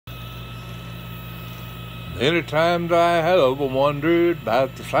Many times I have wondered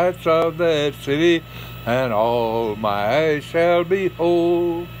about the sights of that city, and all my eyes shall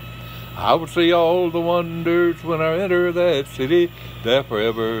behold. I will see all the wonders when I enter that city, there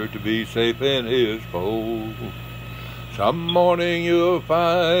forever to be safe in his fold. Some morning you'll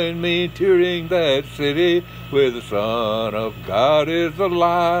find me touring that city, where the Son of God is the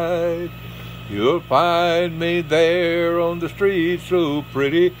light. You'll find me there on the streets so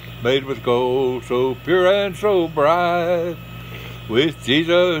pretty, made with gold so pure and so bright. With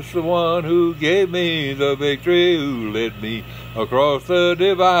Jesus, the one who gave me the victory, who led me across the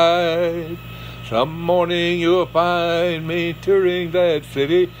divide. Some morning you'll find me touring that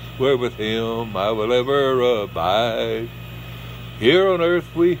city, where with him I will ever abide. Here on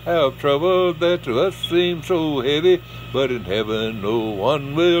earth we have trouble that to us seems so heavy, but in heaven no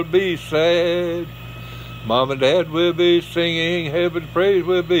one will be sad. Mom and Dad will be singing, heaven's praise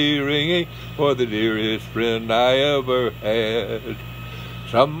will be ringing, for the dearest friend I ever had.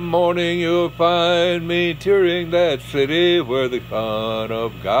 Some morning you'll find me touring that city, where the Son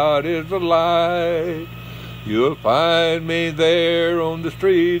of God is the light. You'll find me there on the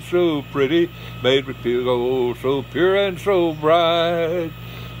streets so pretty, made with gold so pure and so bright.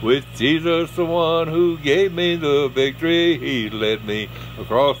 With Jesus, the one who gave me the victory, he led me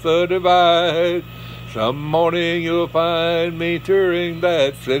across the divide. Some morning you'll find me touring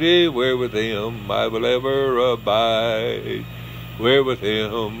that city, where with him I will ever abide. Where with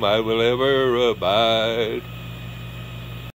him I will ever abide.